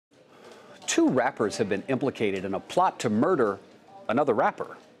Two rappers have been implicated in a plot to murder another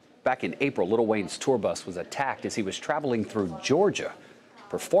rapper. Back in April, Lil Wayne's tour bus was attacked as he was traveling through Georgia.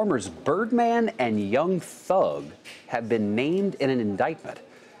 Performers Birdman and Young Thug have been named in an indictment.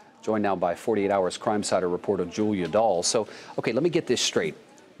 Joined now by 48 Hours Crimesider reporter Julia Dahl. So, okay, let me get this straight.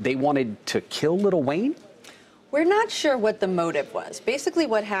 They wanted to kill Lil Wayne? We're not sure what the motive was. Basically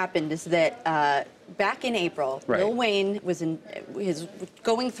what happened is that back in April, Right. Lil Wayne was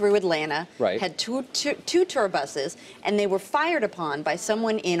going through Atlanta, Right. had two tour buses, and they were fired upon by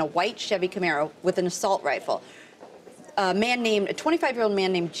someone in a white Chevy Camaro with an assault rifle. A 25-year-old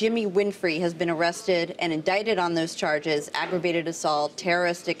man named Jimmy Winfrey has been arrested and indicted on those charges: aggravated assault,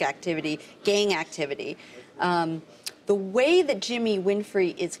 terroristic activity, gang activity. The way that Jimmy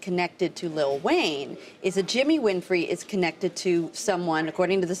Winfrey is connected to Lil Wayne is that Jimmy Winfrey is connected to someone,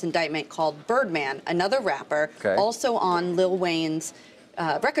 according to this indictment, called Birdman, another rapper, also on Lil Wayne's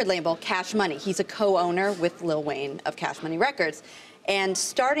record label, Cash Money. He's a co-owner with Lil Wayne of Cash Money Records. And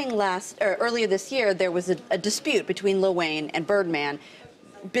starting earlier this year, there was a dispute between Lil Wayne and Birdman.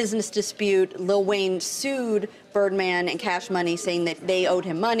 Business dispute. Lil Wayne sued Birdman and Cash Money, saying that they owed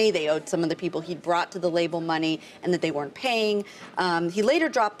him money, they owed some of the people he'd brought to the label money, and that they weren't paying. He later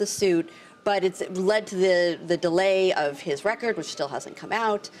dropped the suit, but it's led to the delay of his record, which still hasn't come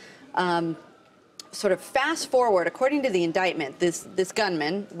out. Sort of fast forward, according to the indictment, this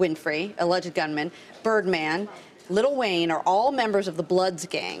gunman, Winfrey, alleged gunman, Birdman, Lil Wayne are all members of the Bloods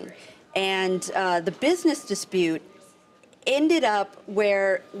gang. And the business dispute ended up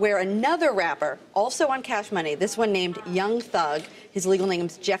where another rapper, also on Cash Money, this one named Young Thug, his legal name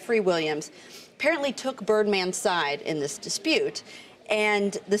is Jeffrey Williams, apparently took Birdman's side in this dispute.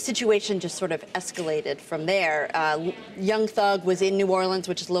 And the situation just sort of escalated from there. Young Thug was in New Orleans,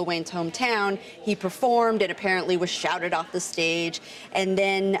 which is Lil Wayne's hometown. He performed and apparently was shouted off the stage. And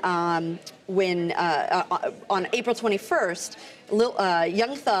then on April 21st,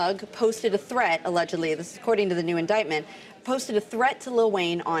 Young Thug posted a threat, allegedly, this is according to the new indictment, posted a threat to Lil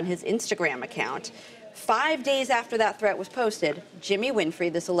Wayne on his Instagram account. 5 days after that threat was posted, Jimmy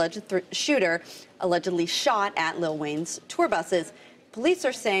Winfrey, this alleged shooter, allegedly shot at Lil Wayne's tour buses. Police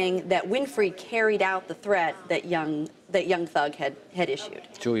are saying that Winfrey carried out the threat that Young Thug had issued.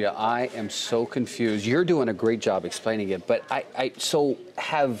 Julia, I am so confused. You're doing a great job explaining it, but so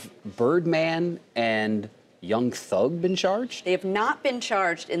have Birdman and Young Thug been charged? They have not been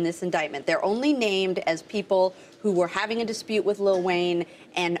charged in this indictment. They're only named as people who were having a dispute with Lil Wayne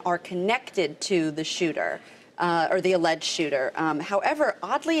and are connected to the shooter, or the alleged shooter. However,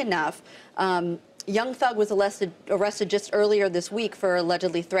 oddly enough, Young Thug was arrested just earlier this week for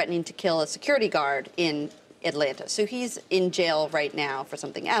allegedly threatening to kill a security guard in Atlanta. So he's in jail right now for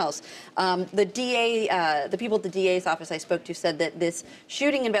something else. The people at the DA's office I spoke to said that this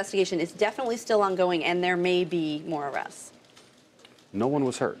shooting investigation is definitely still ongoing and there may be more arrests. No one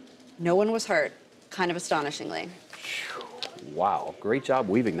was hurt? No one was hurt, kind of astonishingly. Wow, great job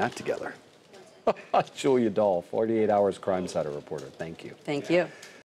weaving that together. Julia Dahl, 48 Hours Crimesider reporter. Thank you. Thank you.